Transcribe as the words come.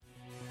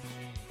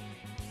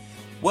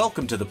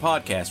Welcome to the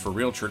podcast for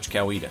Real Church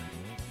Coweta.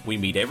 We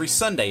meet every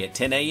Sunday at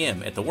 10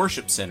 a.m. at the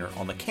Worship Center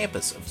on the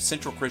campus of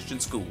Central Christian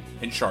School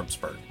in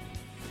Sharpsburg.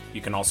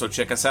 You can also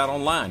check us out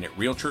online at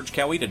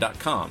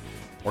realchurchcoweta.com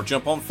or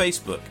jump on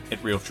Facebook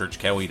at Real Church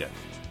Coweta.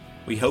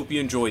 We hope you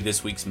enjoy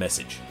this week's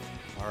message.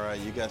 All right,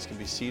 you guys can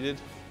be seated.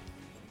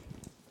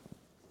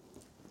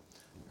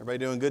 Everybody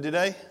doing good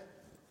today?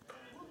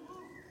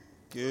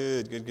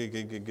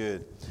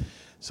 Good.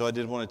 So I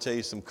did want to tell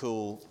you some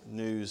cool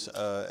news.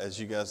 As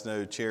you guys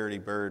know, Charity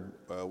Bird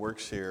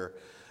works here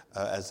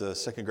as a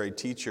second grade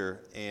teacher.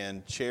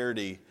 And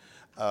Charity,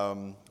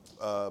 over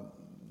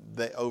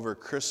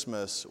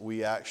Christmas,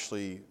 we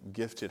actually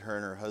gifted her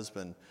and her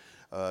husband.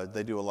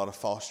 They do a lot of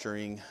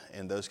fostering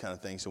and those kind of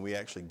things. And we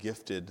actually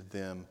gifted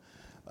them.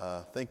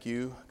 Thank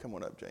you. Come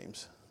on up,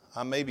 James.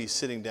 I may be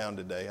sitting down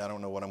today. I don't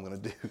know what I'm going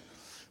to do.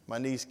 My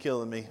knee's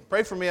killing me.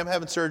 Pray for me. I'm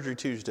having surgery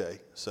Tuesday.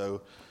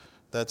 So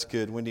that's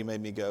good. Wendy made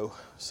me go.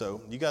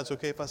 So you guys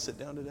okay if I sit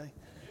down today?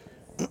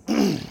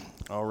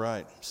 All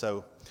right.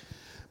 So,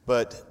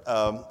 but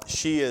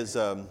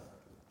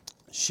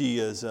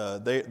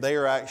they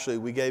are actually,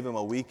 we gave them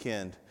a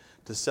weekend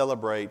to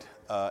celebrate.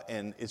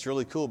 And it's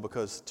really cool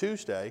because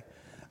Tuesday,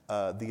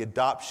 the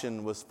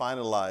adoption was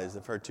finalized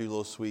of her two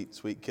little sweet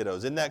kiddos.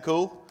 Isn't that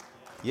cool?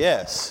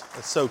 Yes.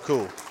 That's so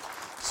cool.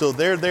 So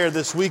they're there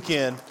this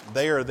weekend.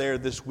 They are there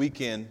this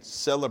weekend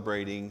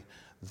celebrating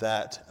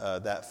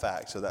that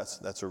fact. So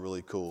that's a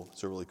really cool.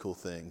 It's a really cool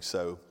thing.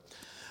 So,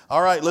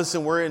 all right,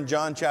 listen, we're in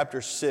John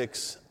chapter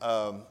 6.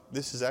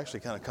 This is actually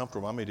kind of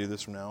comfortable. I may do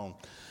this from now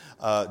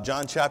on.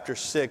 John chapter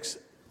 6,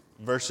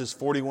 verses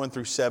 41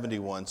 through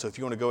 71. So if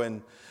you want to go ahead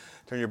and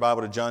turn your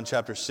Bible to John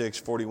chapter 6,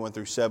 41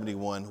 through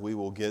 71, we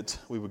will get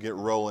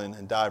rolling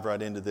and dive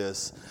right into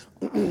this.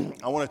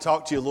 I want to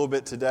talk to you a little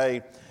bit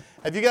today.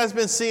 Have you guys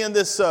been seeing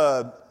this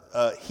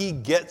He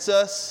Gets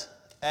Us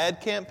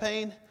ad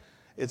campaign?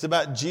 It's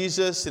about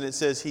Jesus, and it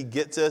says He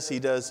gets us.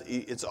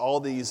 It's all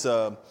these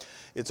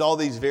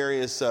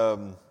various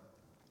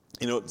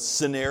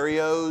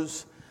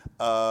scenarios.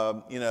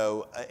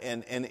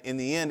 And in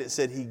the end, it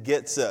said He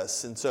gets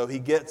us, and so He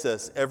gets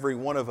us, every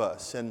one of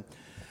us. And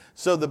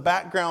so the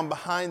background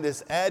behind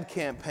this ad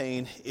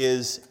campaign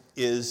is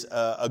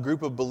a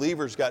group of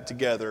believers got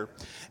together,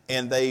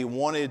 and they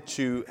wanted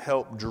to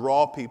help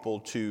draw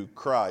people to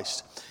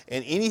Christ.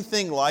 And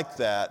anything like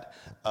that,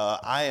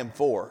 I am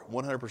for,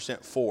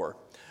 100% for.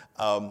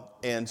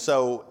 And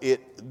so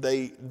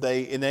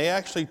they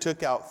actually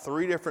took out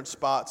 3 different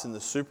spots in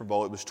the Super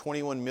Bowl. It was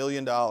 $21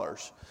 million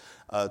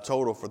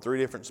total for 3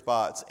 different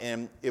spots,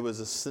 and it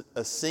was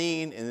a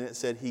scene, and then it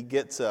said He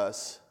gets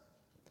us,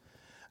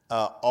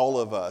 all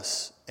of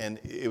us, and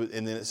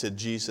then it said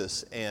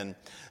Jesus, and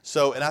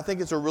I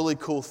think it's a really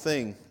cool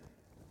thing.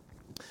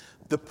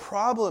 The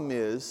problem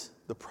is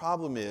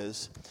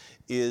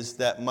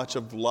that much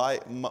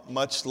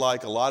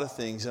like a lot of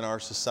things in our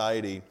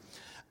society,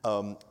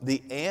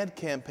 the ad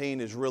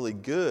campaign is really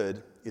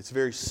good. It's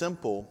very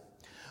simple,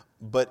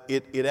 but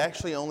it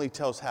actually only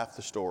tells half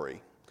the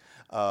story.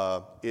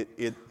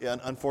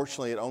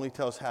 Unfortunately, it only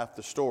tells half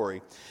the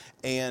story,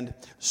 and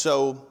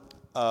so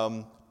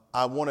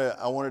I want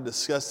to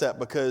discuss that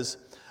because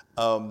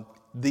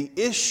the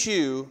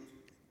issue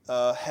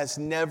has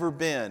never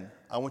been.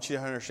 I want you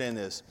to understand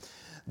this.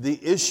 The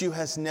issue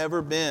has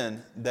never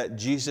been that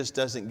Jesus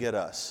doesn't get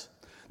us.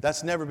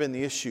 That's never been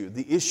the issue.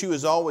 The issue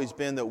has always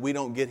been that we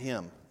don't get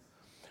Him.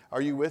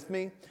 Are you with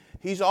me?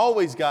 He's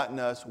always gotten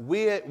us.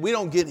 We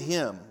don't get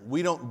Him.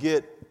 We don't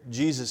get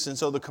Jesus. And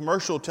so the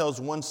commercial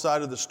tells one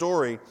side of the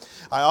story.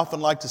 I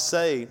often like to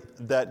say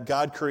that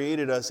God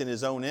created us in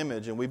His own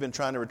image, and we've been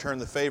trying to return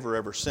the favor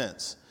ever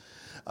since.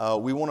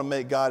 We want to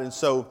make God. And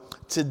so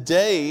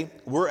today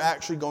we're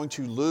actually going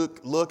to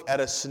look at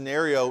a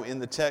scenario in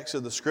the text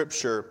of the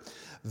Scripture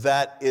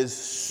that is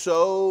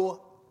so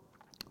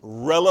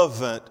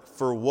relevant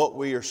for what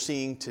we are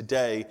seeing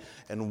today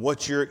and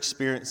what you're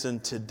experiencing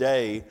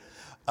today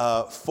in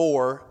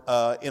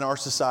our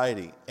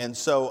society. And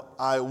so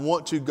I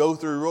want to go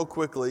through real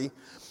quickly,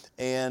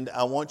 and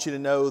I want you to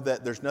know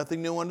that there's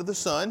nothing new under the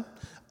sun.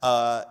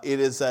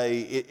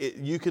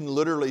 You can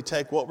literally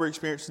take what we're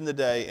experiencing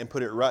today and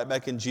put it right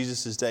back in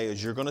Jesus' day,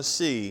 as you're going to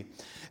see,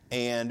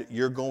 and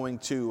you're going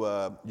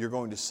to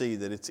see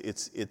that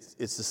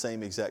it's the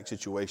same exact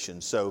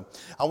situation. So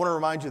I want to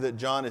remind you that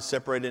John is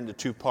separated into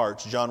 2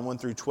 parts. John 1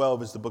 through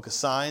 12 is the book of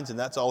signs, and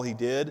that's all he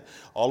did.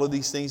 All of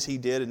these things he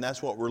did, and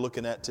that's what we're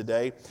looking at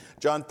today.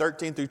 John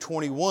 13 through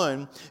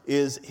 21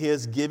 is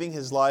his giving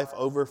his life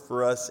over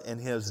for us and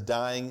his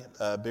dying,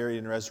 buried,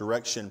 and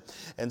resurrection.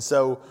 And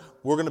so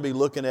we're going to be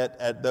looking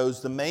at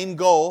those. The main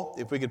goal,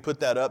 if we could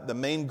put that up, the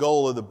main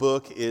goal of the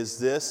book is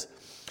this.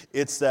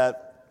 It's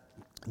that,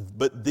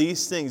 but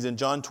these things, in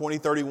John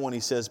 20:31,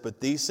 he says,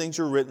 but these things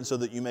are written so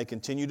that you may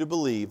continue to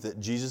believe that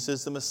Jesus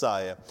is the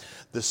Messiah,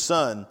 the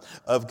Son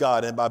of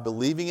God. And by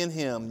believing in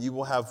Him, you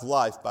will have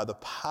life by the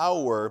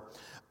power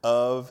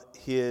of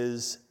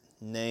His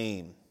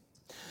name.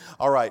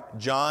 All right,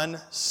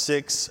 John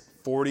 6,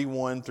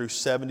 41 through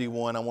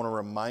 71. I want to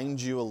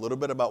remind you a little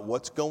bit about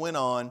what's going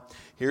on.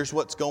 Here's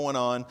what's going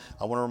on.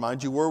 I want to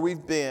remind you where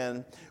we've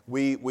been.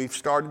 We've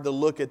started to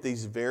look at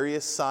these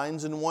various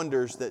signs and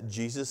wonders that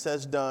Jesus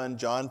has done.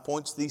 John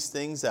points these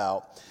things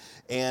out.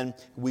 And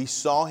we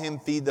saw him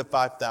feed the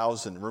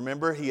 5,000.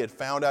 Remember, he had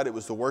found out it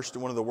was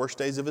one of the worst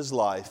days of his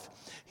life.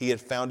 He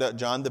had found out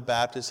John the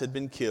Baptist had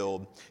been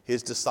killed.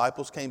 His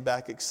disciples came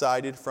back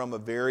excited from a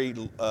very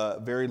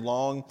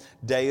long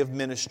day of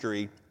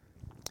ministry.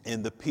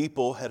 And the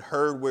people had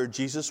heard where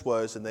Jesus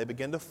was, and they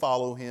began to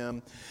follow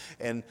him.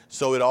 And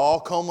so it all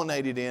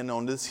culminated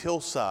on this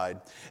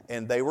hillside.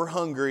 And they were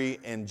hungry,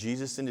 and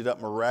Jesus ended up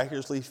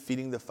miraculously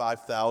feeding the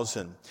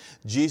 5,000.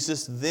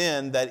 Jesus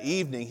then, that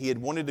evening, he had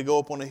wanted to go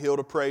up on a hill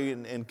to pray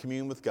and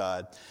commune with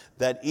God.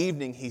 That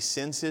evening, he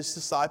sends his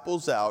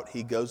disciples out.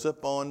 He goes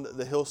up on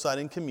the hillside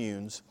and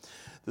communes.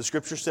 The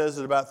scripture says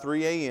at about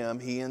 3 a.m.,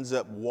 he ends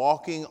up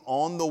walking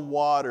on the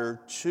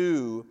water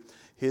to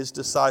his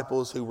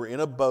disciples who were in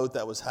a boat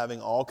that was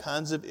having all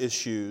kinds of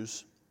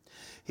issues.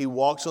 He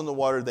walks on the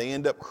water. They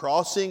end up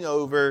crossing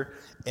over,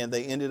 and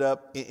they ended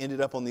up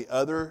on the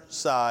other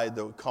side.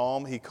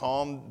 He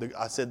calmed.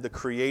 I said the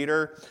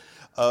creator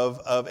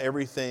of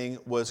everything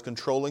was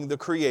controlling the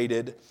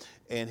created,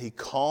 and he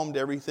calmed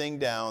everything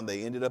down.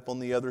 They ended up on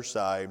the other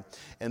side.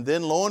 And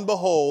then lo and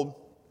behold,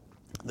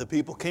 the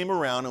people came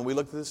around, and we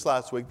looked at this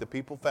last week. The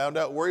people found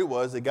out where he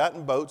was. They got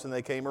in boats, and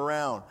they came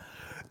around.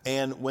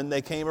 And when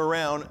they came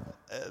around,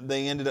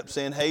 they ended up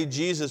saying, "Hey,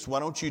 Jesus, why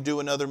don't you do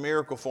another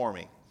miracle for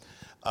me?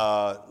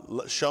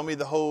 Show me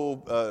the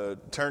whole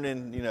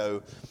turning,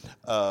 the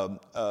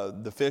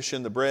fish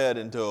and the bread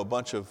into a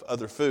bunch of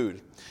other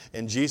food."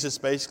 And Jesus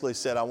basically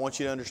said, "I want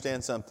you to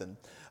understand something.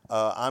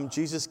 I'm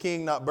Jesus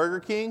King, not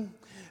Burger King,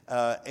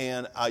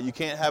 and you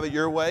can't have it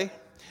your way.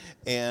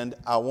 And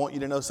I want you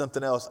to know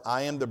something else.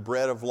 I am the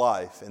bread of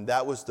life." And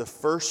that was the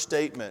first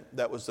statement.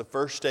 That was the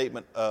first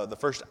statement, the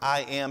first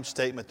 "I am"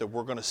 statement that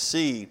we're going to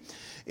see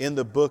in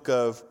the book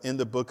of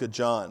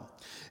John.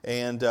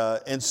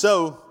 And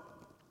so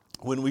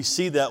when we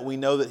see that, we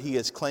know that he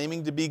is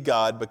claiming to be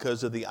God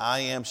because of the "I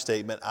am"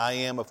 statement. I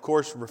am, of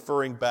course,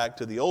 referring back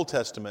to the Old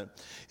Testament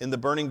in the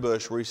burning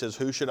bush where he says,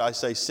 "Who should I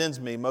say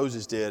sends me?"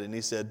 Moses did. And he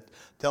said,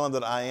 "Tell him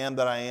that I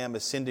am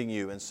is sending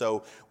you." And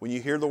so when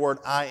you hear the word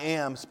 "I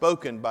am"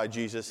 spoken by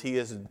Jesus, he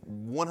is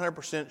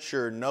 100%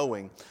 sure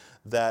knowing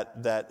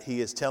that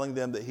he is telling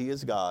them that he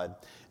is God.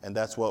 And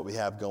that's what we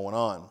have going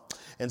on.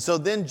 And so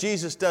then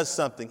Jesus does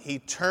something. He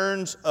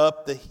turns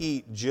up the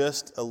heat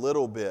just a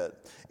little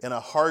bit in a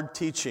hard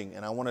teaching.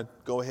 And I want to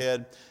go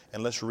ahead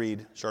and let's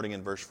read starting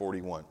in verse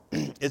 41.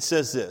 It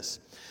says this: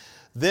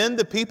 "Then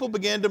the people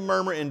began to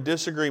murmur in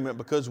disagreement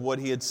because of what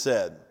he had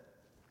said.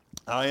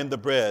 'I am the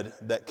bread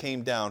that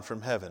came down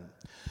from heaven.'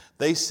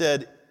 They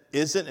said,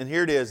 'Isn't,'" and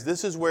here it is.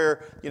 This is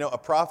where, a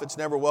prophet's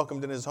never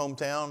welcomed in his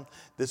hometown.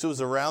 This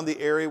was around the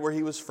area where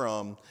he was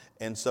from.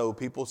 And so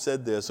people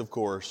said this, of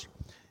course,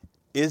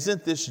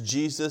 "Isn't this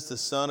Jesus, the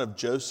son of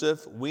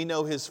Joseph? We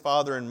know his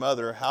father and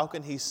mother. How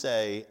can he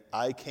say,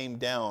 'I came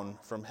down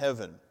from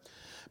heaven'?"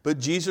 But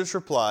Jesus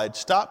replied,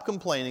 "Stop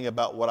complaining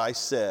about what I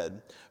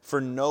said, for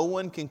no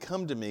one can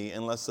come to me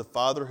unless the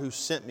Father who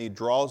sent me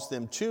draws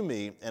them to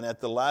me, and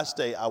at the last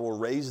day I will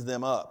raise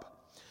them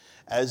up.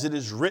 As it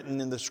is written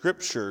in the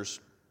Scriptures,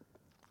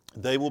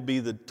 they will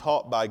be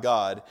taught by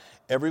God.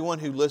 Everyone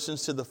who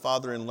listens to the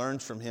Father and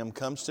learns from him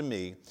comes to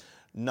me.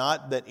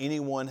 Not that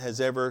anyone has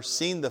ever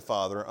seen the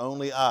Father,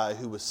 only I,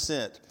 who was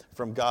sent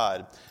from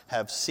God,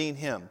 have seen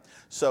him."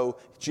 So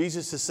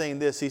Jesus is saying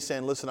this. He's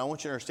saying, listen, I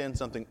want you to understand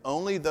something.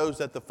 Only those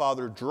that the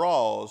Father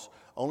draws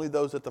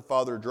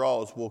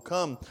will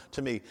come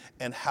to me.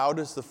 And how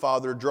does the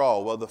Father draw?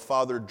 Well, the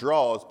Father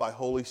draws by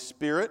Holy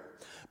Spirit,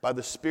 by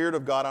the Spirit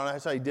of God.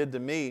 That's how he did to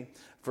me.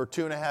 For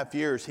 2.5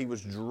 years, he was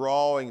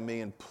drawing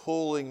me and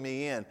pulling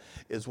me in,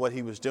 is what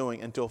he was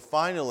doing, until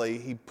finally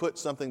he put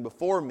something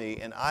before me,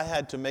 and I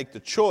had to make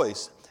the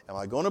choice. Am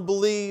I going to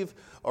believe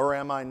or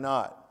am I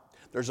not?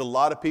 There's a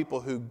lot of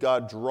people who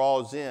God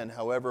draws in.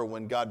 However,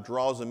 when God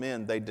draws them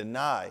in, they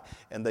deny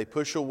and they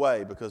push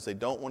away because they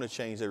don't want to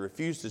change. They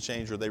refuse to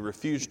change, or they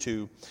refuse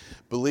to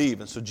believe.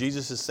 And so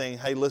Jesus is saying,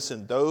 hey,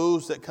 listen,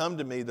 those that come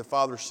to me, the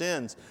Father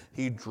sends,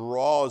 he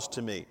draws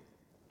to me.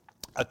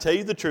 I tell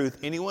you the truth,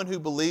 anyone who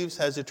believes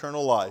has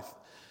eternal life.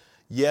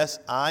 Yes,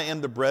 I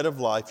am the bread of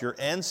life. Your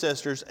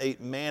ancestors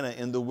ate manna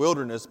in the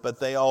wilderness,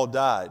 but they all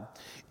died.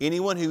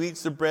 Anyone who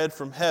eats the bread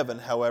from heaven,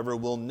 however,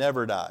 will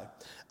never die.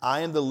 I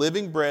am the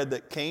living bread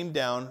that came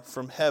down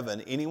from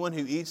heaven. Anyone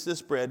who eats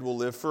this bread will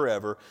live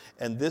forever,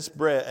 and this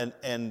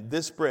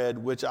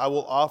bread which I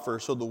will offer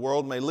so the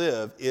world may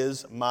live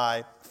is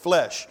my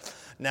flesh.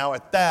 Now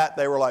at that,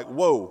 they were like,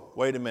 whoa,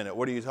 wait a minute,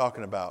 what are you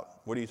talking about?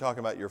 What are you talking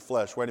about, your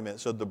flesh? Wait a minute,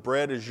 so the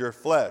bread is your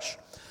flesh.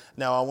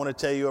 Now I want to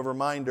tell you a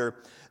reminder,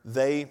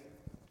 they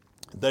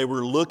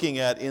were looking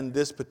at in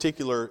this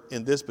particular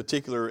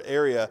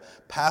area,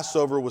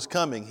 Passover was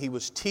coming. He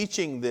was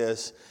teaching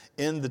this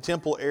in the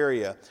temple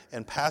area,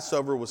 and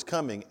Passover was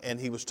coming, and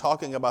he was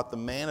talking about the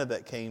manna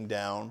that came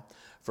down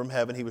from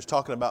heaven. He was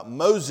talking about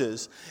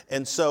Moses.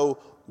 And so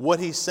what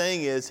he's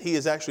saying is he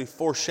is actually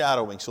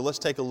foreshadowing. So let's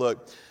take a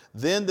look.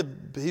 Then the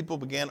people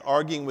began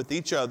arguing with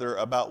each other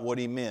about what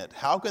he meant.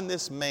 How can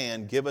this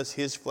man give us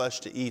his flesh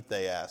to eat,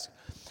 they asked.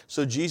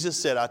 So Jesus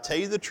said, I tell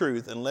you the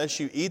truth, unless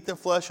you eat the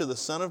flesh of the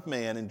Son of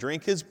Man and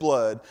drink his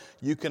blood,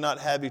 you cannot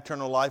have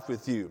eternal life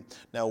with you.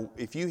 Now,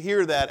 if you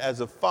hear that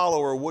as a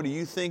follower, what do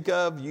you think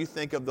of? You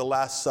think of the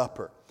Last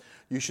Supper.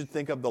 You should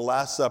think of the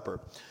Last Supper.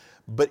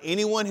 But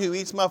anyone who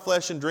eats my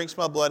flesh and drinks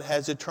my blood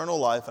has eternal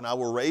life, and I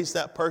will raise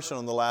that person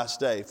on the last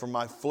day. For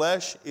my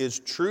flesh is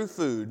true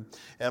food,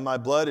 and my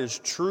blood is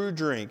true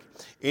drink.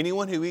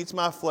 Anyone who eats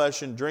my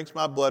flesh and drinks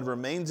my blood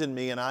remains in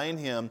me, and I in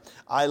him.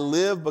 I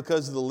live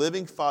because of the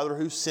living Father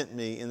who sent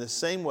me. In the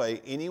same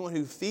way, anyone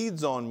who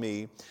feeds on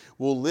me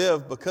will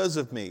live because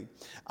of me.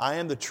 I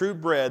am the true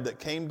bread that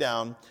came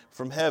down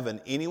from heaven.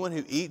 Anyone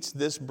who eats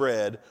this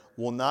bread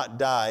will not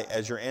die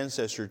as your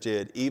ancestors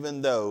did,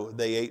 even though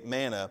they ate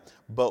manna,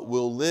 but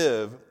will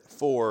live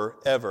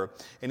forever.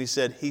 And he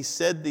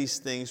said these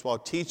things while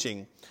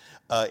teaching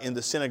in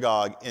the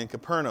synagogue in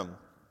Capernaum.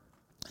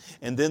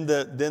 And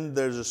then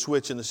there's a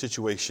switch in the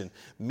situation.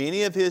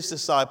 Many of his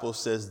disciples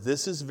says,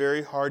 this is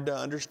very hard to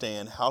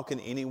understand. How can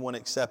anyone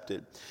accept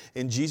it?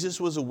 And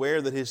Jesus was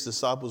aware that his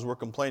disciples were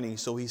complaining,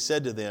 so he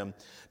said to them,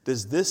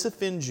 does this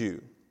offend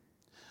you?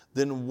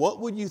 Then what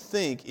would you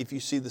think if you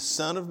see the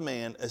Son of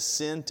Man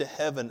ascend to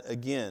heaven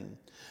again?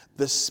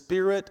 The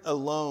Spirit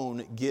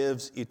alone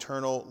gives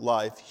eternal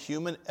life.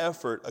 Human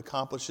effort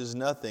accomplishes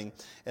nothing.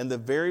 And the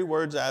very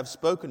words I have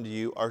spoken to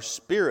you are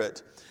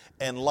spirit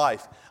and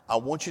life. I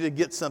want you to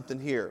get something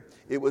here.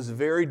 It was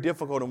very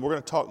difficult, and we're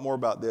going to talk more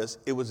about this.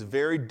 It was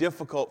very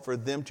difficult for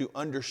them to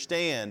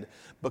understand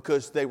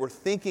because they were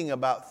thinking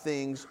about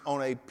things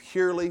on a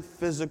purely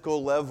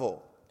physical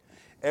level.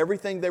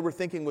 Everything they were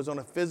thinking was on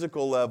a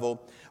physical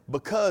level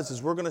because,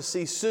 as we're going to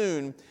see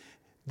soon,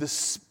 the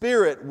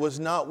Spirit was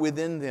not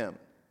within them.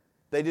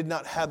 They did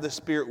not have the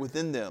Spirit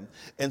within them.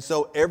 And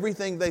so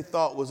everything they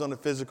thought was on a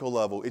physical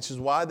level, which is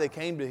why they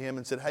came to him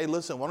and said, hey,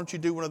 listen, why don't you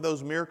do one of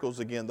those miracles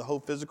again, the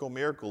whole physical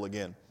miracle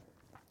again?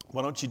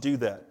 Why don't you do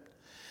that?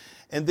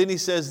 And then he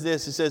says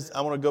this, he says,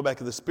 I want to go back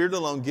to the Spirit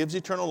alone gives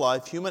eternal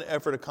life. Human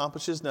effort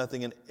accomplishes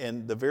nothing,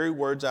 and the very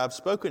words I've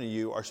spoken to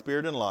you are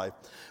spirit and life.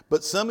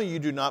 But some of you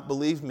do not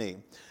believe me.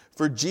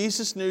 For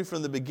Jesus knew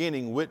from the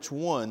beginning which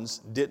ones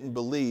didn't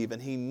believe,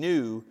 and he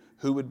knew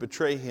who would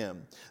betray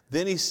him.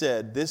 Then he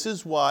said, this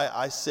is why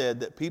I said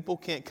that people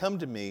can't come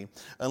to me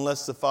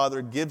unless the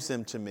Father gives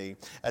them to me.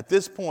 At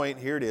this point,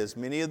 here it is,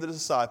 many of the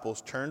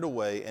disciples turned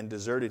away and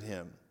deserted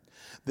him.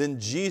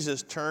 Then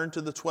Jesus turned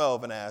to the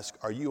 12 and asked,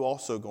 are you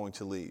also going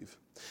to leave?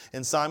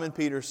 And Simon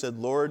Peter said,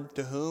 Lord,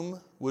 to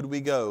whom would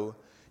we go?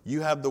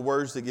 You have the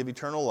words that give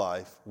eternal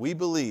life. We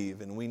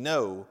believe and we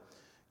know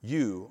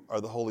you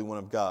are the Holy One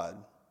of God.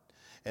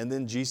 And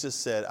then Jesus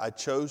said, I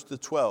chose the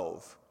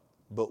 12,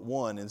 but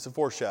one, and it's a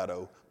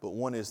foreshadow, but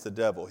one is the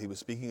devil. He was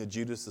speaking of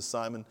Judas,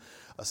 Simon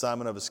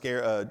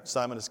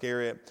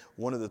Iscariot,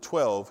 one of the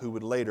 12 who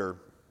would later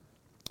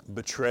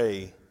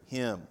betray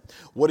him.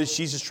 What is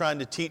Jesus trying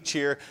to teach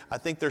here? I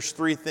think there's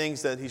three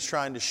things that he's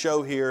trying to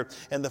show here.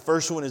 And the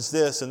first one is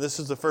this, and this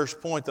is the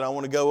first point that I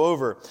want to go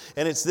over.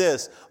 And it's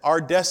this,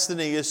 our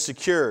destiny is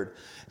secured.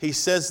 He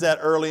says that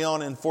early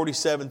on in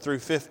 47 through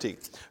 50.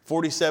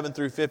 47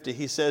 through 50,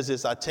 he says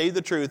this, I tell you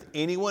the truth,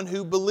 anyone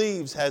who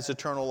believes has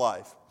eternal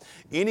life.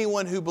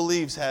 Anyone who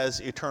believes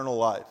has eternal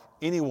life.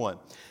 Anyone.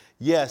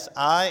 Yes,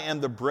 I am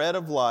the bread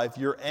of life.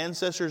 Your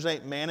ancestors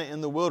ate manna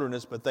in the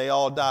wilderness, but they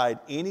all died.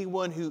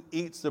 Anyone who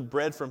eats the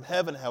bread from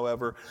heaven,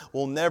 however,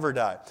 will never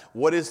die.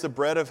 What is the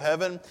bread of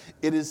heaven?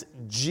 It is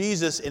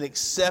Jesus and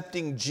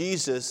accepting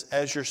Jesus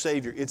as your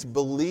Savior. It's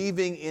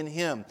believing in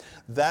Him.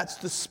 That's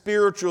the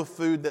spiritual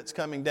food that's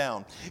coming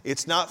down.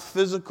 It's not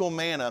physical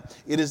manna.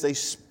 It is a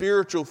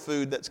spiritual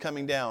food that's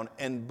coming down.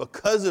 And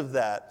because of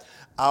that,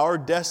 our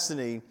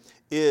destiny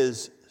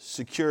is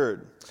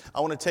secured.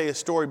 I want to tell you a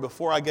story.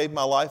 Before I gave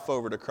my life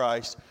over to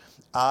Christ,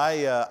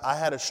 I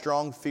had a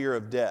strong fear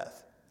of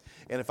death.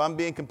 And if I'm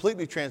being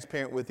completely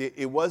transparent with you,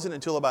 it wasn't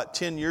until about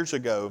 10 years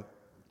ago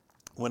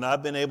when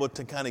I've been able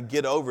to kind of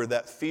get over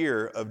that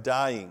fear of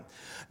dying.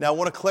 Now, I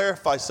want to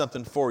clarify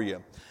something for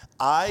you.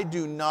 I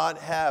do not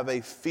have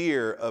a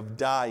fear of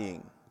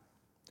dying.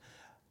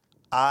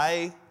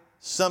 I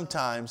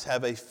sometimes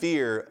have a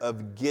fear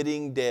of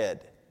getting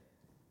dead.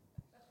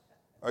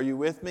 Are you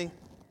with me?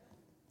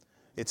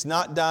 It's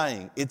not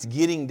dying, it's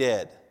getting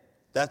dead.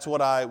 That's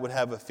what I would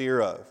have a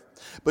fear of.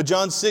 But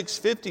John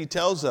 6:50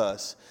 tells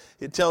us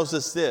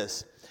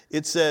this.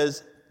 It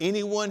says,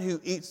 anyone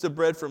who eats the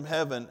bread from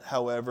heaven,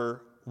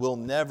 however, will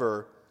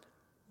never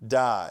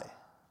die.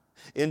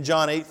 In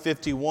John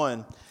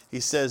 8:51, he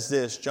says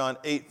this, John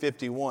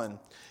 8:51,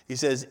 he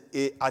says,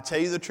 I tell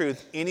you the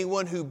truth,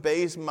 anyone who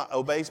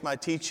obeys my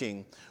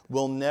teaching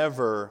will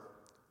never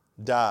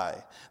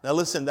die. Now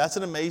listen, that's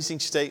an amazing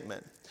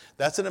statement.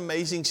 That's an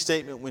amazing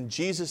statement when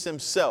Jesus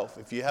Himself,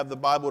 if you have the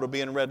Bible to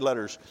be in red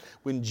letters,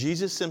 when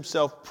Jesus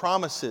Himself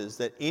promises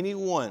that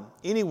anyone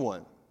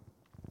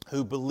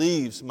who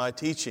believes my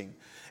teaching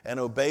and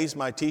obeys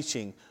my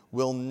teaching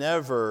will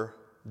never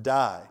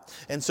die.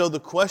 And so the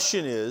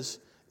question is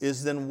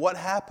then what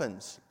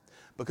happens?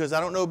 Because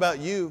I don't know about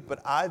you, but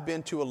I've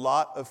been to a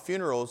lot of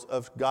funerals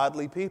of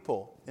godly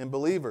people and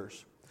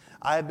believers.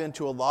 I have been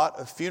to a lot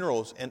of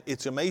funerals, and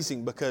it's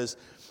amazing because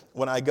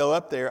when I go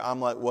up there, I'm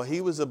like, well,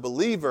 he was a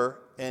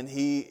believer and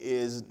he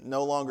is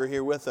no longer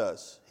here with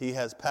us. He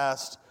has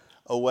passed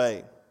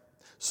away.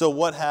 So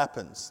what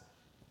happens?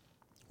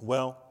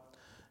 Well,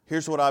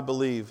 here's what I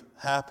believe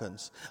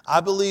happens.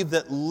 I believe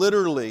that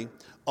literally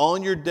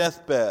on your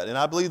deathbed, and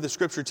I believe the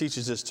Scripture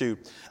teaches this too,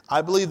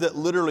 I believe that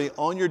literally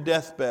on your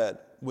deathbed,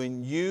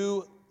 when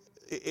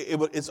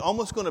it's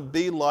almost going to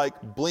be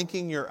like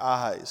blinking your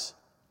eyes,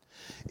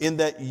 in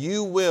that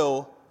you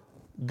will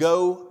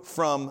go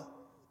from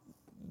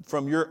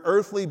your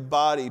earthly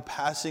body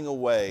passing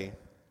away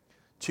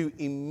to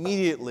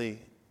immediately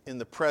in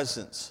the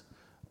presence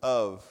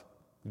of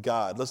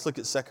God. Let's look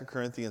at 2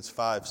 Corinthians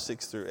 5,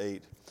 6 through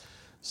 8.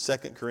 2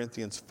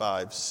 Corinthians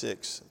 5,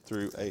 6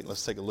 through 8.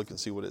 Let's take a look and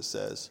see what it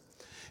says.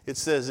 It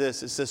says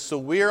this. It says, so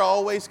we are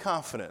always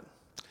confident,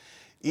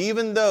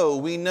 even though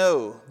we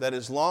know that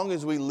as long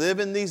as we live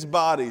in these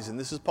bodies, and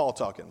this is Paul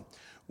talking,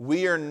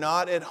 we are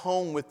not at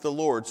home with the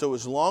Lord. So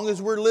as long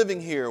as we're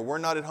living here, we're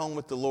not at home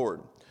with the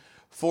Lord.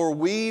 For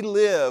we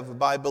live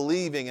by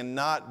believing and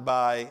not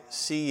by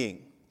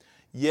seeing.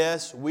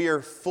 Yes, we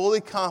are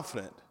fully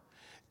confident,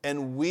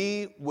 and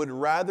we would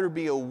rather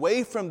be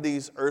away from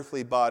these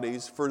earthly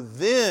bodies, for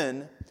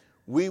then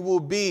we will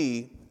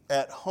be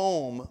at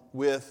home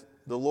with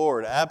the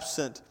Lord,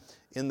 absent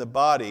in the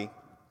body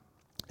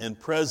and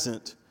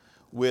present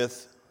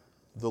with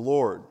the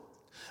Lord.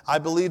 I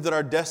believe that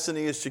our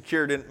destiny is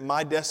secured, and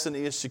my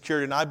destiny is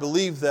secured, and I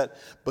believe that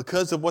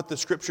because of what the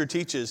Scripture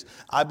teaches,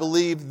 I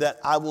believe that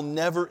I will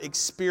never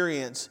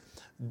experience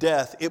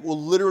death. It will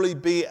literally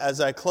be,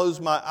 as I close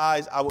my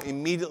eyes, I will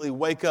immediately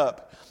wake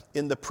up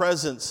in the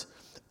presence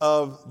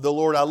of the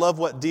Lord. I love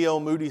what D.L.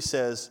 Moody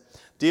says.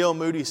 D.L.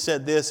 Moody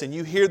said this, and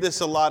you hear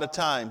this a lot of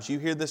times.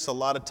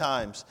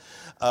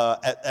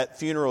 At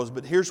funerals.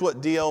 But here's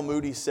what D.L.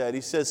 Moody said.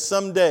 He says,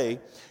 someday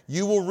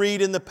you will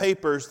read in the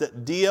papers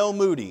that D.L.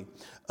 Moody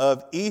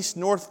of East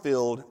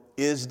Northfield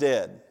is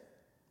dead.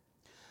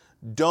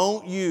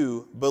 Don't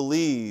you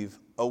believe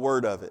a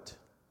word of it.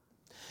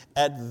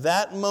 At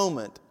that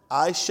moment,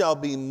 I shall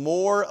be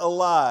more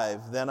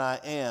alive than I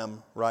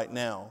am right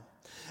now.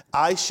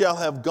 I shall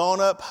have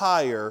gone up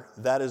higher,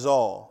 that is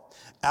all,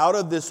 out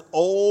of this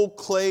old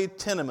clay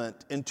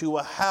tenement into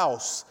a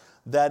house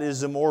that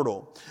is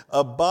immortal,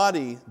 a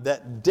body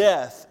that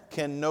death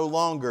can no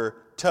longer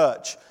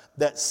touch,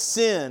 that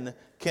sin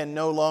can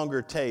no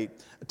longer taint,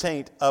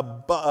 a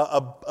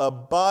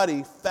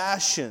body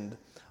fashioned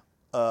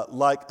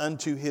like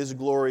unto His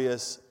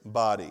glorious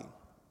body.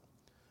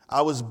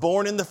 I was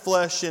born in the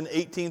flesh in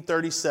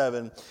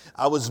 1837.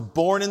 I was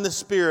born in the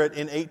Spirit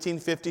in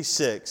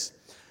 1856.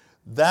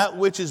 That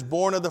which is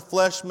born of the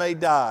flesh may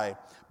die,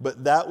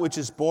 but that which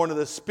is born of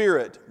the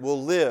Spirit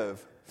will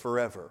live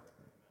forever.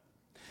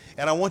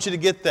 And I want you to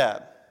get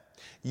that.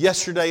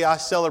 Yesterday I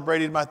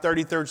celebrated my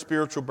 33rd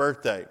spiritual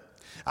birthday.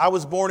 I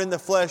was born in the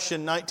flesh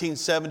in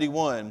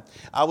 1971.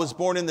 I was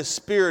born in the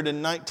Spirit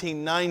in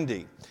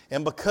 1990.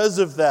 And because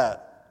of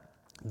that,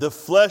 the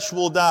flesh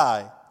will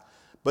die,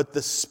 but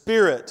the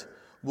Spirit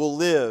will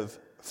live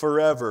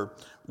forever.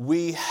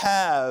 We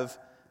have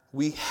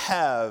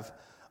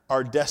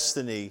our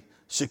destiny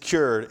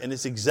secured, and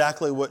it's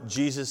exactly what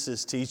Jesus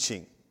is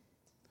teaching.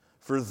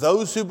 For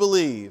those who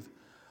believe,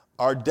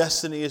 our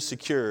destiny is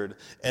secured,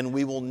 and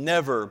we will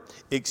never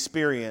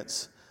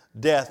experience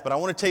death. But I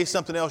want to tell you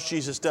something else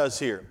Jesus does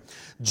here.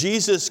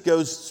 Jesus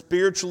goes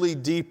spiritually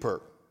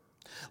deeper.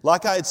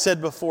 Like I had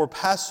said before,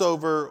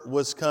 Passover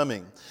was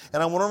coming.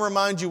 And I want to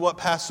remind you what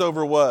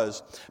Passover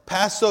was.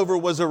 Passover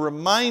was a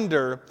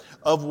reminder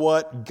of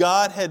what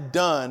God had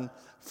done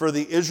for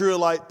the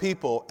Israelite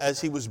people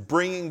as He was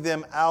bringing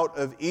them out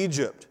of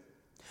Egypt.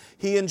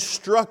 He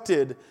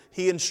instructed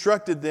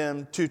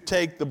them to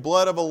take the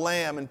blood of a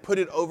lamb and put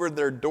it over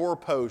their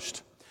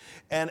doorpost.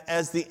 And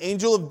as the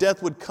angel of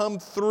death would come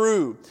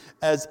through,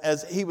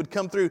 as he would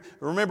come through,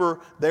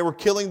 remember, they were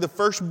killing the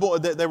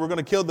firstborn. They were going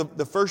to kill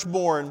the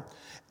firstborn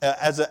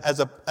as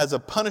a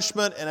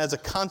punishment and as a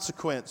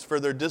consequence for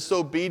their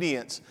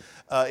disobedience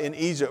in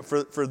Egypt,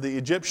 for the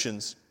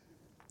Egyptians.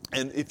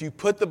 And if you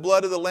put the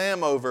blood of the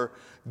lamb over,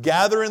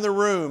 gather in the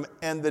room,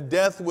 and the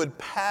death would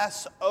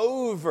pass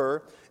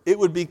over. It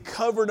would be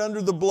covered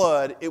under the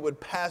blood. It would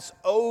pass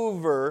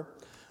over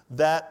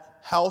that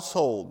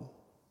household.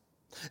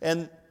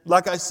 And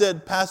like I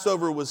said,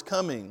 Passover was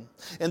coming.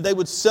 And they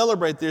would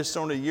celebrate this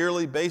on a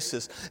yearly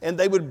basis. And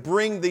they would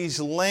bring these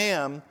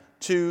lamb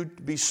to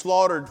be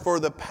slaughtered for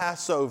the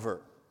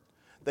Passover.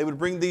 They would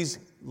bring these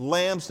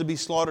lambs to be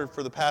slaughtered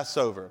for the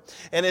Passover.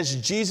 And as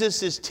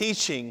Jesus is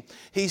teaching,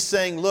 He's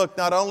saying, look,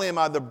 not only am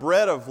I the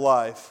bread of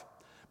life,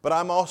 but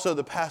I'm also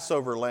the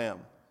Passover lamb.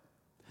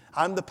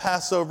 I'm the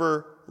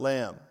Passover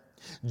lamb.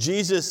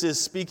 Jesus is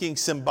speaking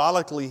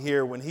symbolically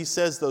here when He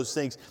says those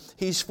things.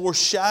 He's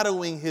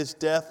foreshadowing His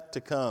death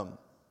to come.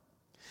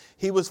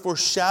 He was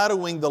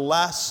foreshadowing the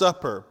Last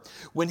Supper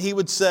when he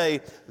would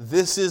say,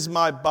 "This is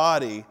my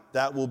body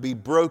that will be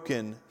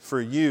broken for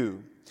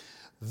you.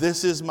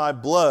 This is my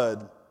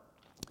blood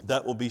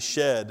that will be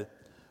shed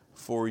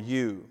for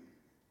you."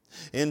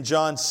 In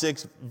John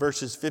 6,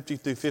 verses 50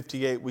 through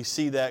 58, we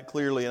see that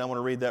clearly, and I want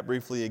to read that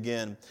briefly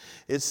again.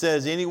 It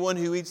says, "Anyone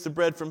who eats the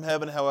bread from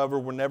heaven, however,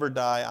 will never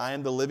die. I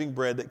am the living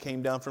bread that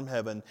came down from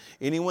heaven.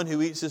 Anyone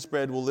who eats this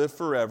bread will live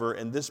forever,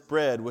 and this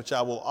bread which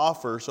I will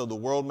offer so the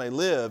world may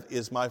live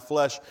is my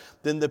flesh."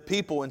 Then the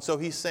people, and so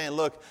he's saying,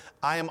 look,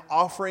 I am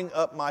offering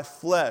up my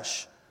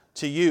flesh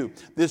to you.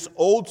 This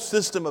old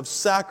system of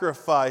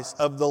sacrifice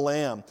of the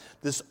lamb,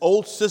 this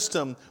old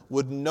system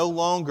would no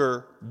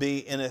longer be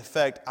in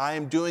effect. I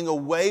am doing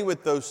away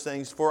with those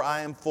things, for I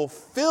am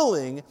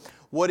fulfilling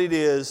what it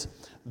is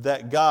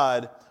that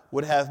God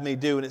would have me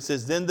do. And it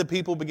says, then the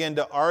people began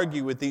to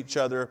argue with each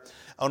other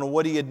on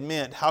what he had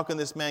meant. "How can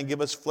this man give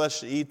us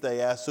flesh to eat?"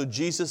 they asked. So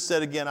Jesus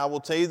said again, "I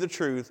will tell you the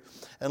truth.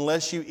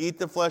 Unless you eat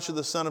the flesh of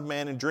the Son of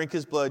Man and drink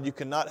his blood, you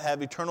cannot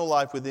have eternal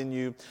life within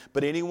you.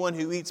 But anyone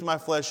who eats my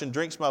flesh and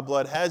drinks my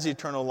blood has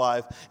eternal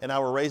life, and I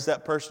will raise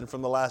that person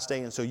from the last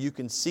day." And so you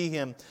can see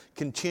him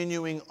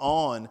continuing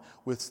on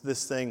with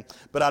this thing.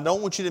 But I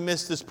don't want you to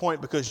miss this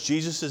point, because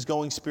Jesus is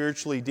going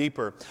spiritually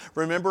deeper.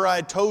 Remember, I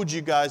had told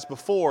you guys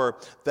before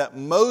that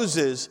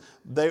Moses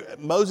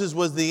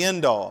was the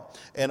end all.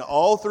 And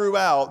all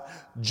throughout,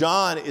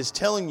 John is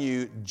telling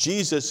you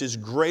Jesus is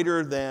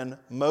greater than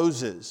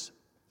Moses.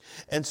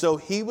 And so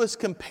he was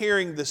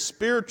comparing the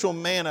spiritual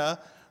manna,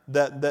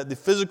 that the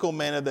physical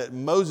manna that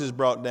Moses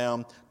brought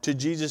down, to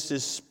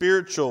Jesus'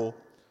 spiritual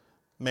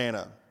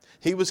manna.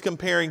 He was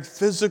comparing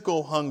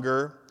physical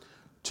hunger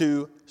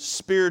to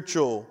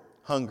spiritual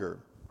hunger.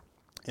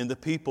 And the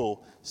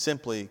people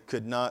simply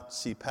could not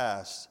see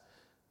past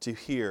to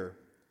hear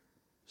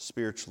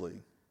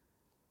spiritually.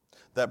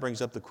 That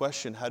brings up the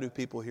question, how do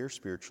people hear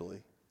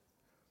spiritually?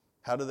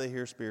 How do they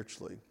hear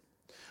spiritually?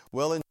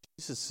 Well, in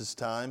Jesus'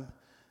 time,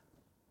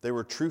 they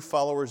were true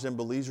followers and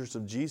believers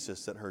of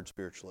Jesus that heard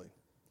spiritually.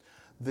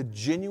 The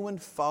genuine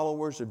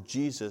followers of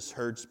Jesus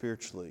heard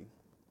spiritually.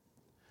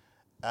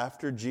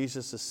 After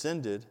Jesus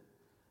ascended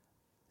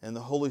and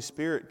the Holy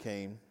Spirit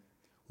came,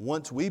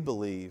 once we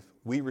believe,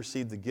 we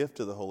receive the gift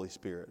of the Holy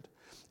Spirit.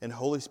 And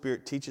Holy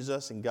Spirit teaches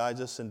us and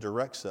guides us and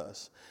directs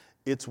us.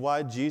 It's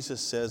why Jesus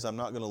says, "I'm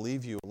not going to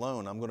leave you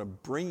alone. I'm going to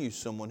bring you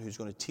someone who's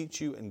going to teach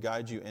you and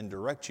guide you and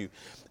direct you."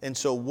 And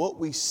so what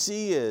we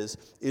see is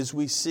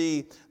we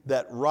see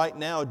that right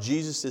now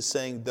Jesus is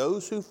saying,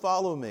 those who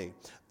follow me,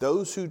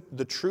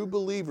 the true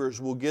believers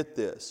will get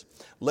this.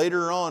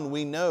 Later on,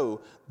 we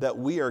know that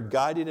we are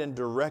guided and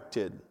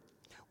directed.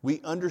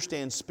 We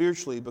understand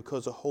spiritually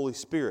because of Holy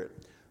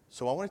Spirit.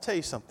 So I want to tell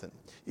you something.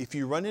 If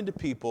you run into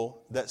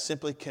people that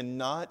simply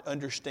cannot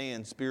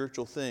understand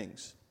spiritual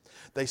things,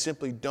 they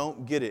simply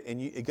don't get it.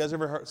 And you guys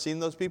ever seen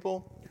those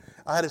people?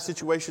 I had a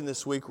situation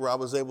this week where I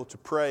was able to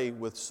pray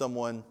with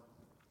someone.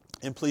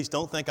 And please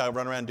don't think I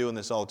run around doing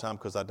this all the time,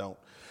 because I don't.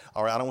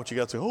 All right, I don't want you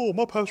guys to say, "Oh,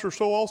 my pastor's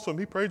so awesome.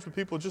 He prays with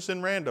people just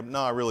in random."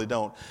 No, I really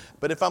don't.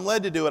 But if I'm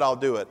led to do it, I'll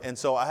do it. And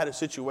so I had a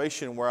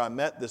situation where I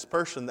met this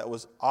person that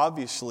was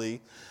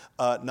obviously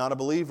not a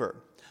believer.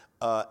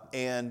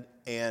 And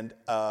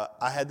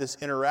I had this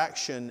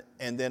interaction,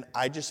 and then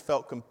I just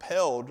felt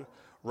compelled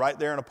right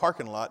there in a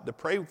parking lot to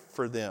pray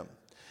for them.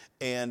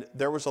 And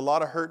there was a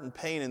lot of hurt and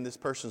pain in this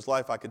person's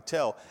life, I could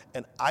tell.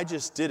 And I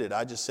just did it.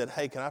 I just said,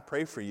 "Hey, can I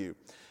pray for you?"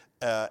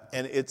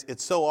 And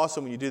it's so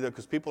awesome when you do that,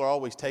 because people are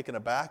always taken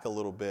aback a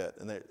little bit.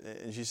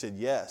 And she said,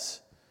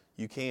 "Yes,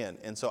 you can."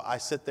 And so I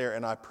sit there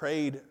and I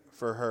prayed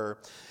for her,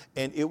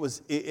 and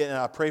and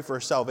I pray for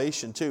her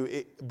salvation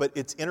too. But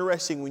it's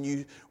interesting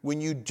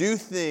when you do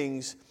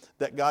things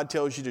that God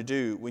tells you to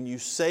do, when you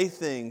say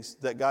things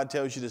that God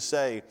tells you to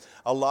say,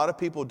 a lot of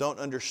people don't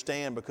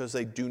understand because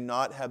they do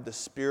not have the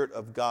Spirit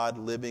of God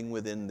living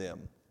within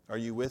them. Are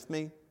you with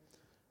me?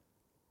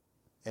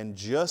 And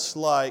just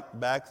like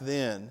back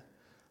then,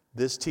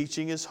 this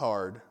teaching is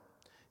hard.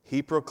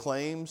 He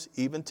proclaims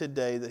even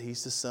today that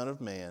He's the Son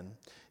of Man.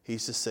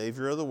 He's the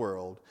Savior of the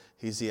world.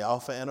 He's the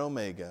Alpha and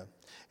Omega.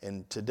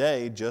 And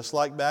today, just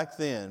like back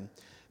then,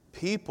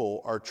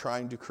 people are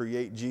trying to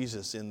create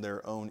Jesus in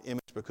their own image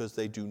because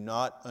they do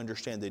not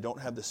understand. They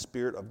don't have the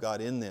Spirit of God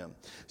in them.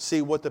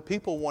 See, what the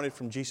people wanted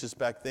from Jesus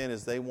back then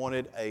is they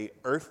wanted an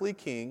earthly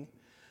king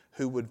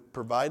who would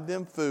provide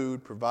them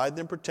food, provide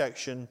them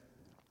protection,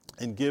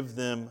 and give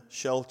them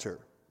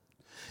shelter.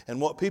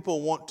 And what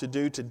people want to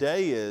do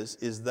today is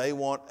they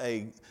want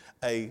a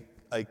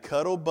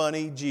cuddle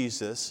bunny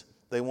Jesus.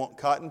 They want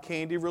cotton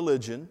candy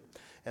religion,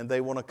 and they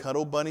want a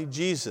cuddle bunny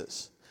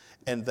Jesus.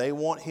 And they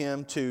want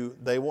him to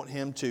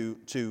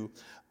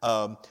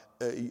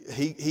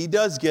he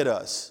does get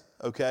us,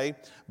 okay?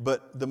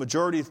 But the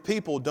majority of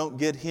people don't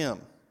get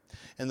him.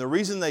 And the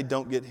reason they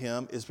don't get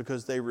him is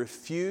because they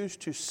refuse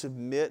to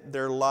submit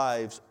their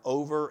lives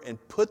over and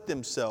put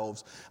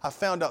themselves. I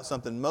found out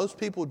something. Most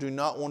people do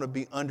not want to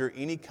be under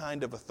any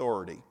kind of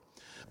authority.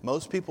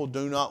 Most people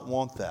do not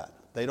want that.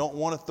 They don't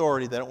want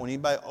authority. They don't want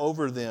anybody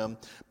over them,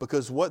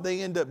 because what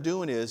they end up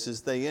doing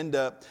is they end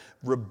up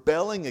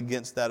rebelling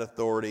against that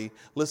authority.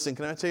 Listen,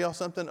 can I tell y'all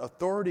something?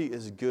 Authority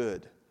is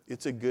good.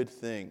 It's a good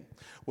thing.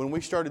 When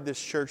we started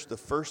this church, the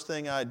first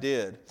thing I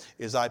did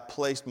is I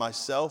placed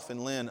myself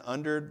and Lynn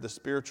under the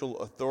spiritual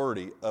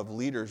authority of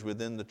leaders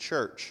within the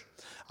church.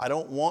 I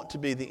don't want to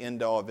be the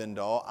end-all of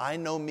end-all. I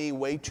know me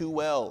way too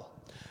well.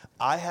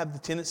 I have the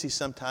tendency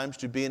sometimes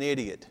to be an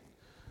idiot.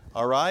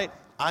 All right?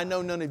 I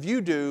know none of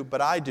you do,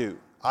 but I do.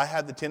 I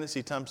have the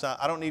tendency sometimes,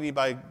 I don't need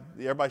anybody,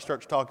 everybody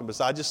starts talking, but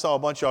I just saw a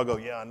bunch of y'all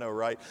go, yeah, I know,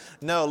 right?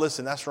 No,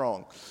 listen, that's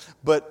wrong.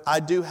 But I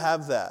do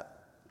have that.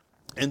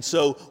 And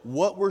so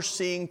what we're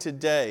seeing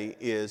today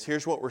is,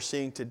 here's what we're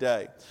seeing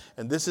today.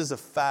 And this is a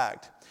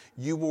fact.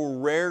 You will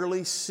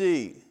rarely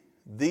see,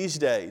 these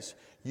days,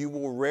 you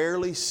will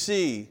rarely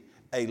see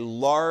a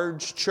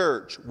large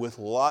church with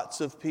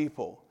lots of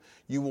people.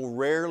 You will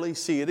rarely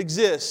see, it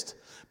exists,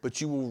 but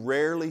you will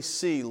rarely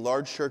see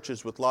large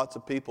churches with lots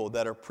of people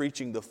that are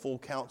preaching the full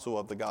counsel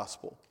of the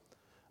gospel.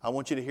 I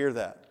want you to hear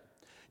that.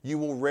 You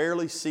will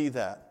rarely see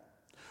that.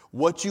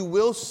 What you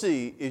will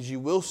see is you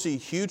will see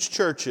huge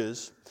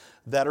churches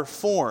that are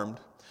formed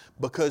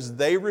because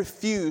they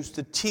refuse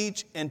to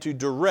teach and to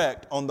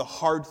direct on the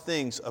hard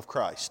things of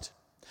Christ.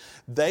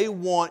 They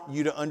want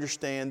you to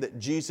understand that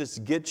Jesus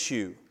gets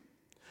you.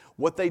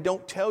 What they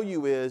don't tell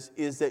you is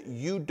that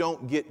you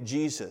don't get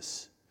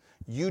Jesus.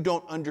 You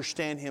don't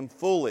understand Him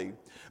fully,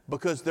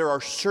 because there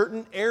are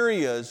certain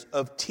areas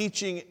of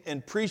teaching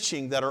and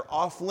preaching that are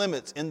off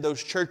limits in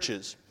those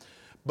churches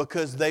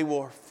because they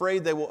were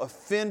afraid they will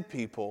offend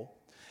people.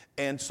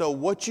 And so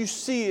what you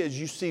see is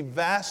you see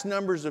vast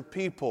numbers of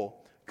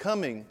people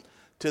coming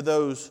to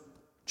those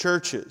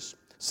churches.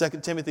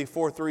 2 Timothy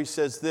 4:3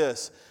 says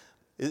this.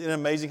 Isn't it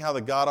amazing how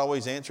the God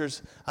always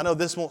answers? I know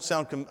this won't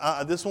sound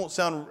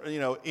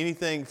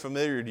anything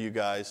familiar to you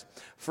guys.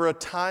 For a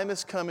time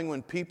is coming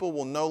when people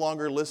will no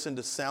longer listen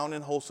to sound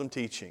and wholesome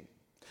teaching.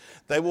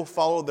 They will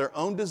follow their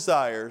own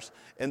desires,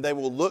 and they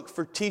will look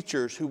for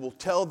teachers who will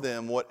tell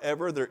them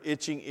whatever their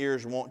itching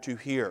ears want to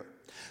hear.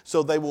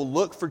 So they will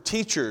look for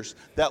teachers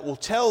that will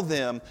tell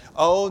them,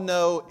 oh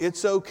no,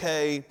 it's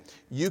okay.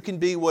 You can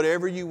be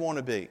whatever you want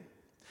to be.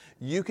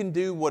 You can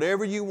do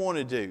whatever you want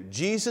to do.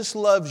 Jesus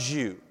loves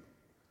you.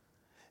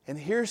 And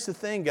here's the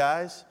thing,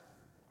 guys.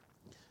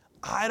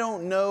 I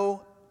don't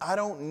know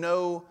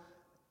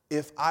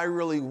if I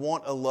really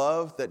want a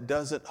love that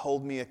doesn't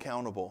hold me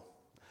accountable.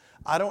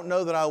 I don't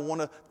know that I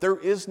want to. There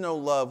is no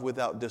love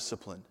without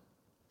discipline.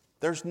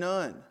 There's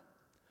none.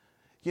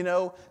 You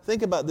know,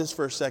 think about this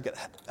for a second.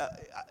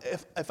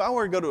 If I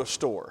were to go to a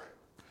store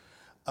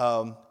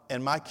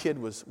and my kid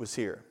was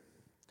here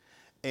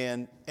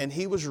and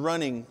he was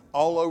running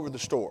all over the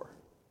store,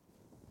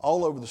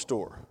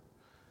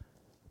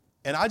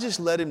 and I just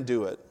let him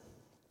do it,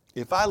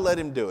 if I let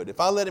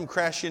him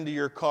crash into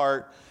your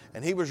cart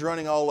and he was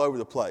running all over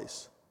the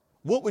place,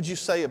 what would you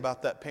say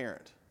about that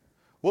parent?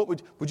 What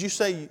would you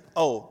say,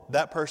 oh,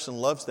 that person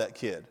loves that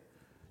kid?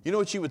 You know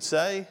what you would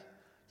say?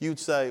 You'd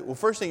say, well,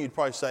 first thing you'd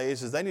probably say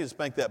is they need to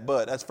spank that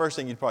butt. That's the first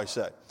thing you'd probably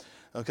say,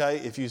 okay,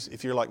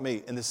 if you're like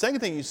me. And the second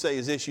thing you'd say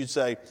is this. You'd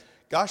say,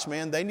 gosh,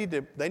 man, they need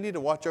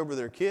to watch over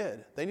their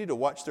kid. They need to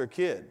watch their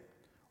kid.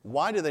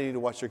 Why do they need to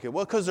watch their kid?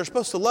 Well, because they're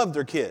supposed to love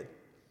their kid.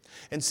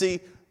 And see,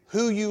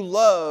 who you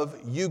love,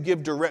 you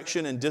give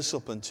direction and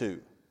discipline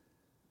to.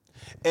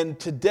 And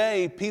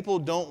today, people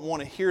don't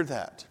want to hear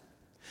that.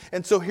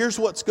 And so here's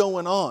what's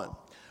going on.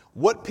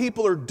 What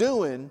people are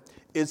doing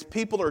is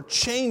people are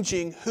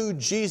changing who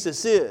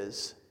Jesus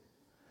is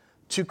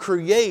to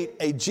create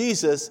a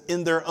Jesus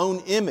in their own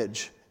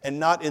image and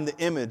not in the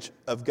image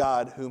of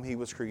God whom He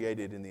was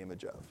created in the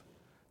image of.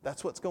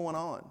 That's what's going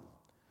on.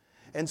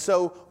 And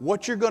so I'm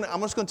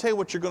just going to tell you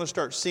what you're going to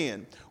start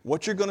seeing.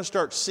 What you're going to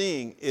start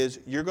seeing is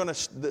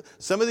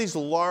some of these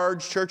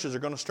large churches are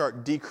going to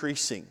start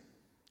decreasing.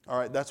 All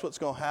right, that's what's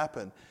going to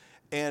happen.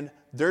 And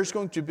there's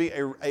going to be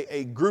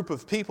a group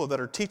of people that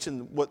are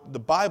teaching what the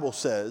Bible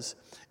says,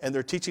 and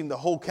they're teaching the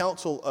whole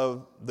counsel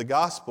of the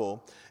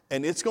gospel,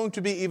 and it's going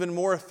to be even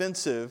more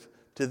offensive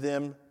to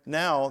them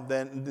now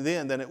than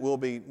it will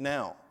be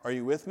now. Are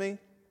you with me?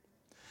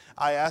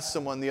 I asked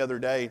someone the other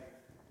day,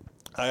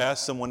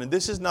 and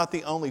this is not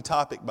the only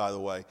topic, by the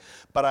way,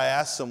 but I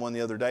asked someone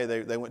the other day,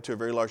 they went to a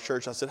very large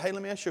church. I said, hey,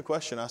 let me ask you a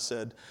question. I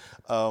said,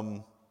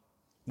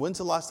 when's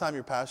the last time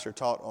your pastor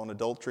taught on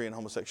adultery and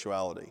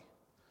homosexuality?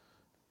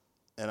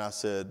 And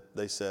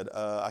they said,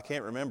 I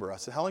can't remember. I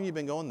said, how long have you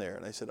been going there?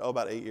 And they said,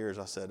 about 8 years.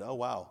 I said, oh,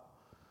 wow,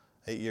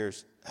 8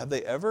 years. Have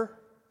they ever?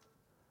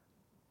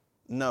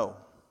 No,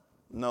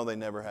 they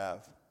never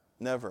have.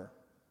 Never.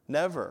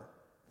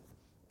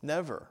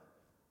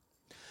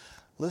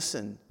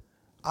 Listen,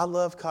 I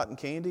love cotton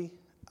candy.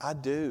 I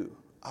do.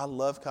 I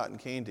love cotton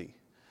candy.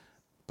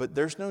 But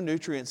there's no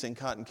nutrients in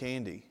cotton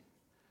candy.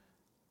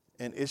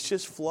 And it's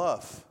just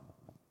fluff.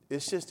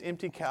 It's just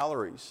empty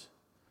calories.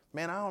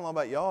 Man, I don't know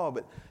about y'all,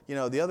 but,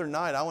 the other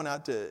night I went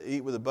out to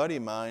eat with a buddy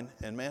of mine,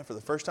 and, man, for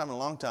the first time in a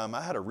long time,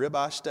 I had a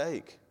ribeye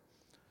steak.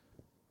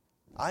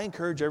 I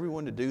encourage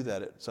everyone to do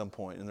that at some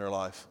point in their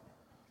life.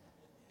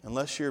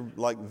 Unless you're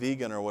like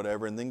vegan or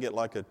whatever, and then get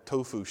like a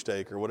tofu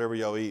steak or whatever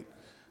y'all eat.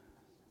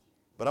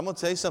 But I'm going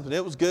to tell you something.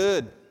 It was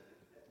good.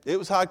 It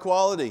was high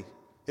quality.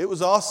 It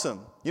was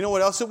awesome. You know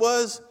what else it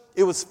was?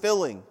 It was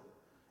filling.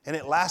 And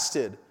it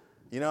lasted.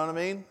 You know what I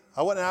mean?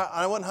 I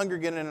wasn't hungry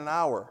again in an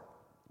hour.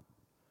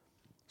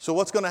 So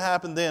what's going to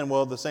happen then?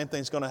 Well, the same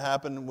thing's going to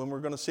happen when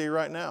we're going to see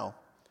right now.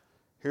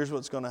 Here's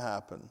what's going to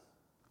happen.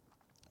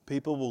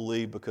 People will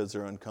leave because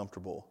they're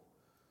uncomfortable.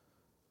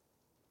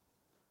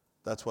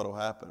 That's what will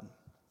happen.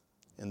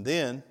 And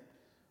then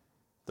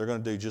they're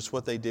going to do just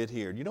what they did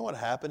here. You know what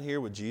happened here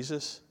with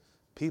Jesus?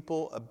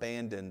 People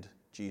abandoned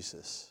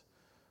Jesus.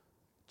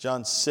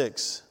 John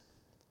 6,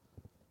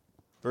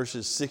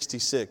 verses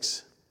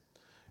 66.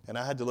 And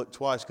I had to look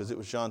twice because it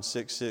was John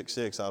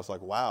 6:66. I was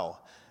like, wow.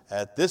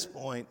 At this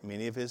point,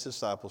 many of his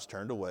disciples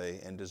turned away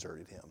and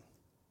deserted him.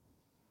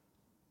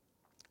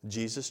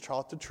 Jesus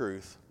taught the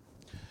truth,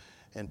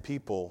 and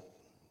people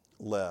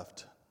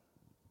left.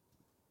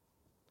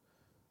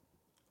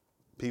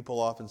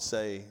 People often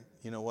say,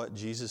 you know what?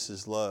 Jesus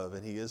is love,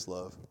 and he is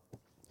love.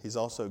 He's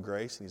also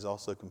grace, and he's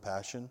also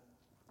compassion.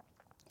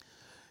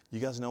 You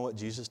guys know what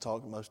Jesus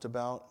talked most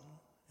about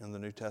in the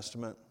New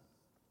Testament?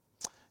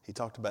 He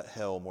talked about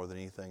hell more than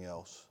anything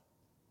else.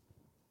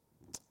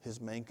 His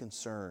main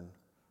concern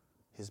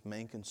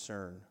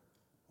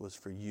was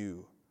for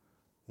you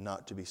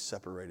not to be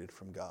separated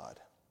from God.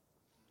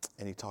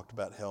 And he talked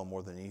about hell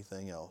more than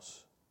anything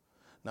else.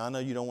 Now, I know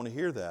you don't want to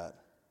hear that,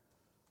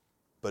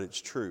 but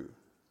it's true.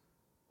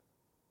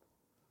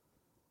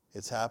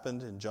 It's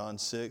happened in John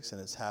 6,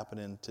 and it's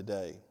happening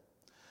today.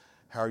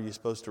 How are you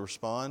supposed to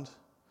respond?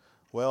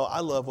 Well, I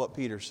love what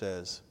Peter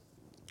says.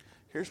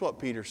 Here's what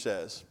Peter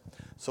says.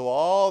 So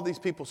all these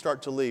people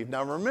start to leave.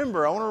 Now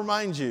remember, I want to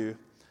remind you,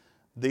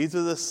 these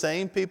are the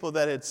same people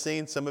that had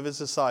seen some of his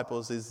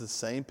disciples. These are the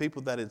same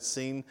people that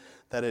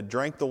had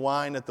drank the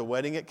wine at the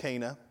wedding at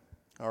Cana.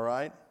 All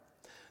right?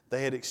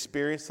 They had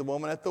experienced the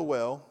woman at the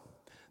well.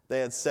 They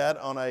had sat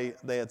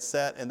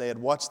and they had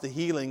watched the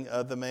healing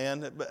of the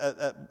man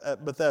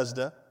at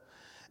Bethesda.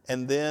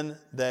 And then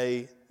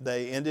they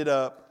ended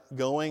up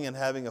going and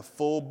having a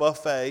full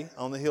buffet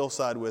on the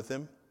hillside with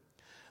him.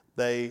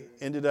 They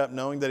ended up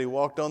knowing that he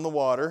walked on the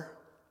water.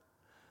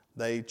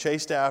 They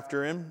chased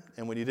after him,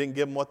 and when he didn't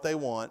give them what they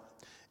want,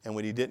 and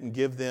when he didn't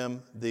give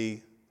them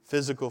the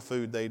physical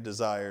food they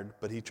desired,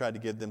 but he tried to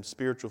give them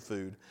spiritual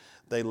food,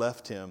 they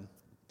left him,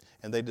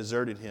 and they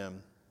deserted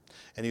him.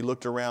 And he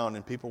looked around,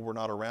 and people were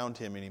not around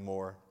him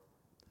anymore.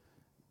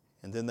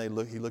 And then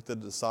he looked at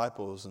the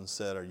disciples and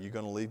said, "Are you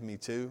going to leave me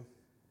too?"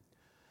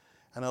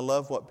 And I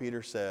love what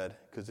Peter said,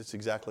 because it's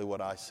exactly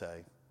what I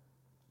say.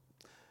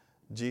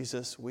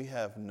 Jesus, we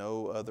have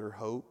no other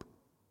hope.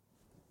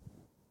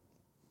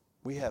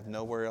 We have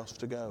nowhere else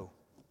to go.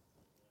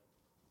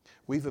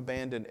 We've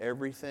abandoned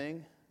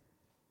everything.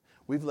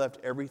 We've left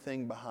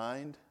everything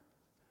behind.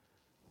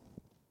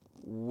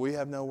 We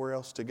have nowhere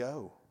else to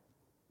go.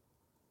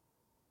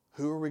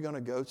 Who are we going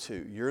to go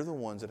to? You're the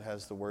ones that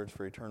has the words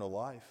for eternal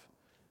life.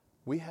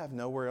 We have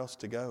nowhere else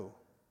to go.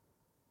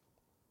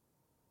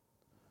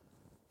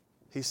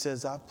 He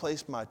says, I've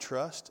placed my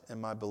trust and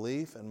my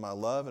belief and my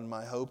love and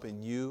my hope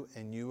in you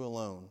and you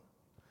alone.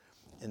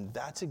 And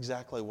that's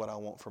exactly what I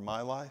want for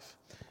my life,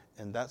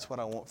 and that's what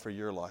I want for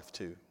your life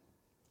too.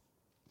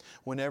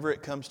 Whenever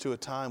it comes to a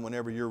time,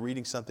 whenever you're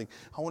reading something,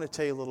 I want to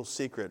tell you a little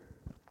secret.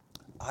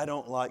 I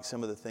don't like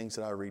some of the things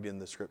that I read in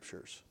the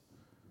Scriptures.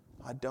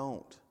 I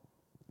don't.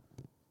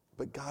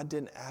 But God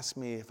didn't ask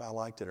me if I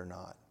liked it or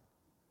not.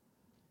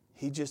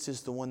 He just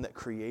is the one that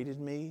created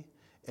me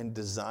and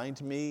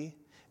designed me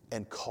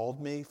and called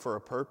me for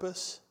a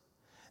purpose.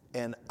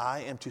 And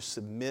I am to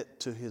submit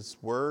to His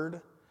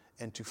Word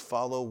and to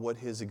follow what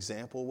His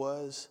example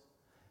was.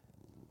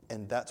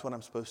 And that's what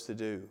I'm supposed to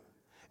do.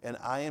 And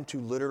I am to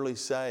literally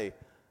say,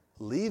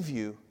 leave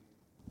you.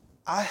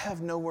 I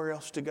have nowhere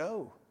else to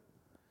go.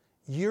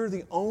 You're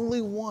the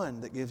only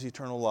one that gives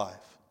eternal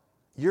life.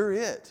 You're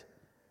it.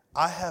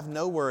 I have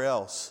nowhere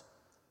else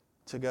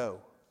to go.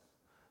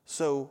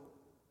 So,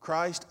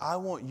 Christ, I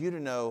want you to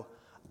know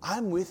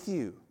I'm with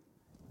you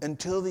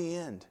until the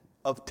end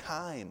of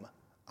time.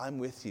 I'm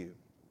with you.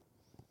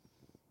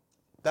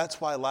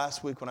 That's why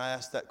last week when I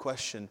asked that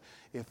question,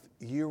 if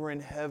you were in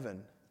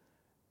heaven,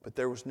 but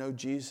there was no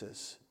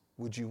Jesus,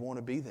 would you want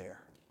to be there?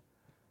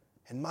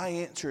 And my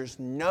answer is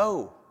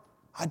no,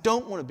 I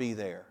don't want to be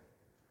there.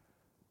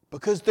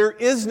 Because there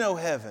is no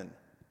heaven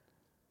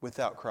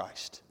without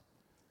Christ.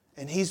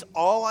 And He's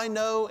all I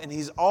know, and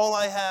He's all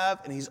I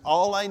have, and He's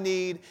all I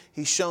need.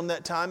 He's shown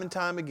that time and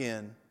time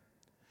again.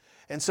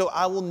 And so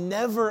I will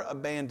never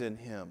abandon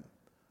Him.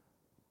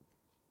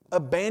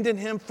 Abandon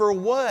Him for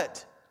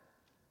what?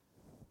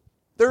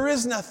 There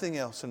is nothing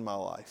else in my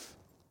life.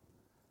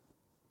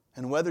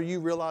 And whether you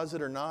realize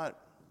it or not,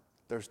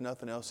 there's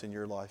nothing else in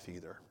your life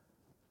either.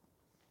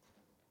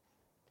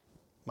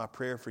 My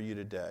prayer for you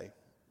today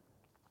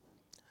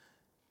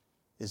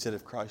is that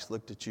if Christ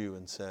looked at you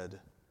and said,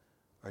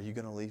 are you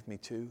going to leave me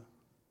too?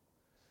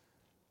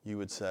 You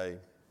would say,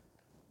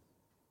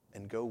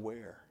 and go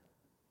where?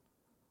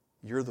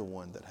 You're the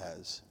one that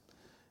has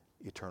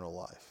eternal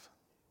life.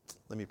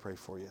 Let me pray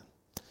for you.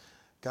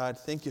 God,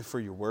 thank you for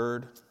your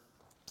word.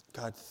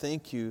 God,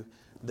 thank you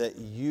that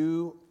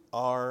you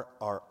are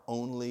our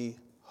only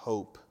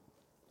hope.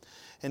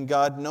 And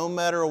God, no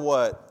matter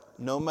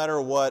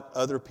what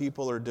other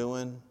people are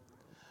doing,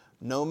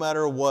 no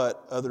matter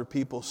what other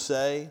people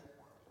say,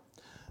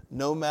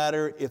 no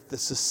matter if the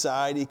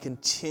society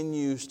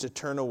continues to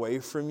turn away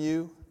from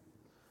you,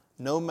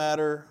 no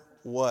matter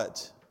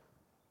what,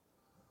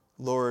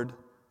 Lord,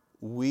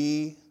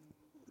 we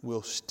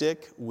will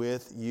stick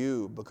with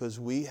you because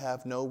we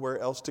have nowhere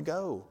else to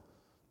go.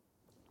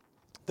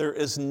 There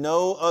is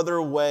no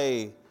other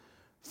way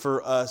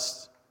for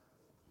us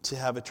to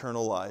have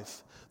eternal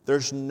life.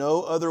 There's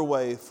no other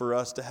way for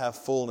us to have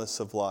fullness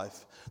of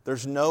life.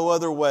 There's no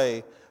other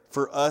way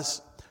for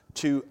us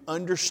to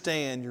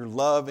understand your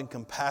love and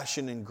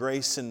compassion and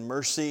grace and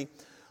mercy.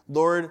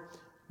 Lord,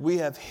 we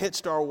have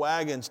hitched our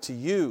wagons to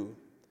you,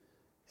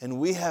 and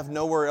we have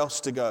nowhere else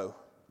to go.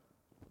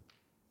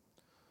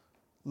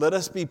 Let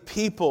us be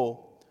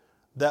people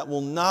that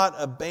will not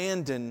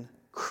abandon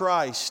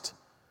Christ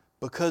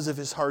because of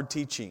his hard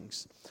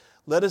teachings.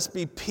 Let us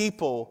be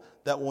people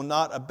that will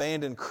not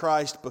abandon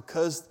Christ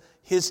because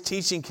his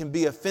teaching can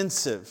be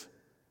offensive.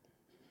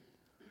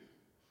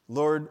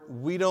 Lord,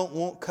 we don't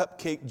want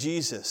cupcake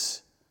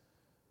Jesus.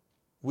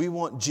 We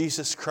want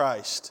Jesus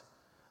Christ,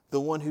 the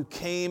one who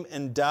came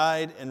and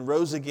died and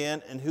rose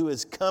again and who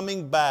is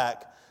coming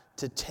back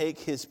to take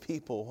his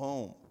people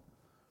home.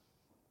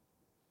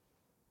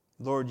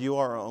 Lord, you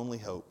are our only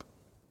hope.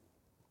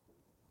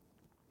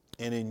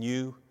 And in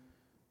you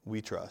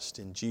we trust.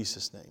 In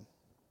Jesus' name,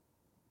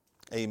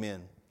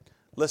 amen.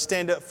 Let's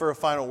stand up for a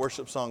final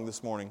worship song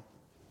this morning.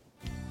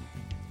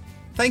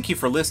 Thank you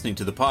for listening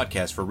to the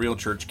podcast for Real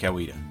Church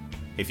Coweta.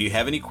 If you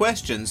have any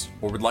questions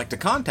or would like to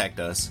contact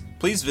us,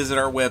 please visit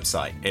our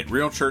website at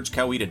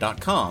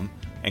realchurchcoweta.com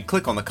and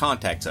click on the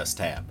Contact Us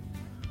tab.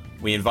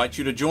 We invite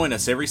you to join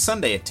us every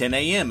Sunday at 10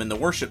 a.m. in the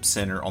Worship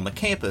Center on the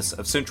campus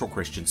of Central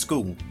Christian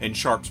School in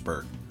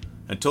Sharpsburg.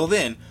 Until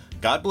then,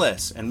 God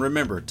bless, and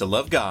remember to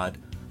love God,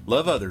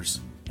 love others,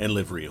 and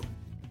live real.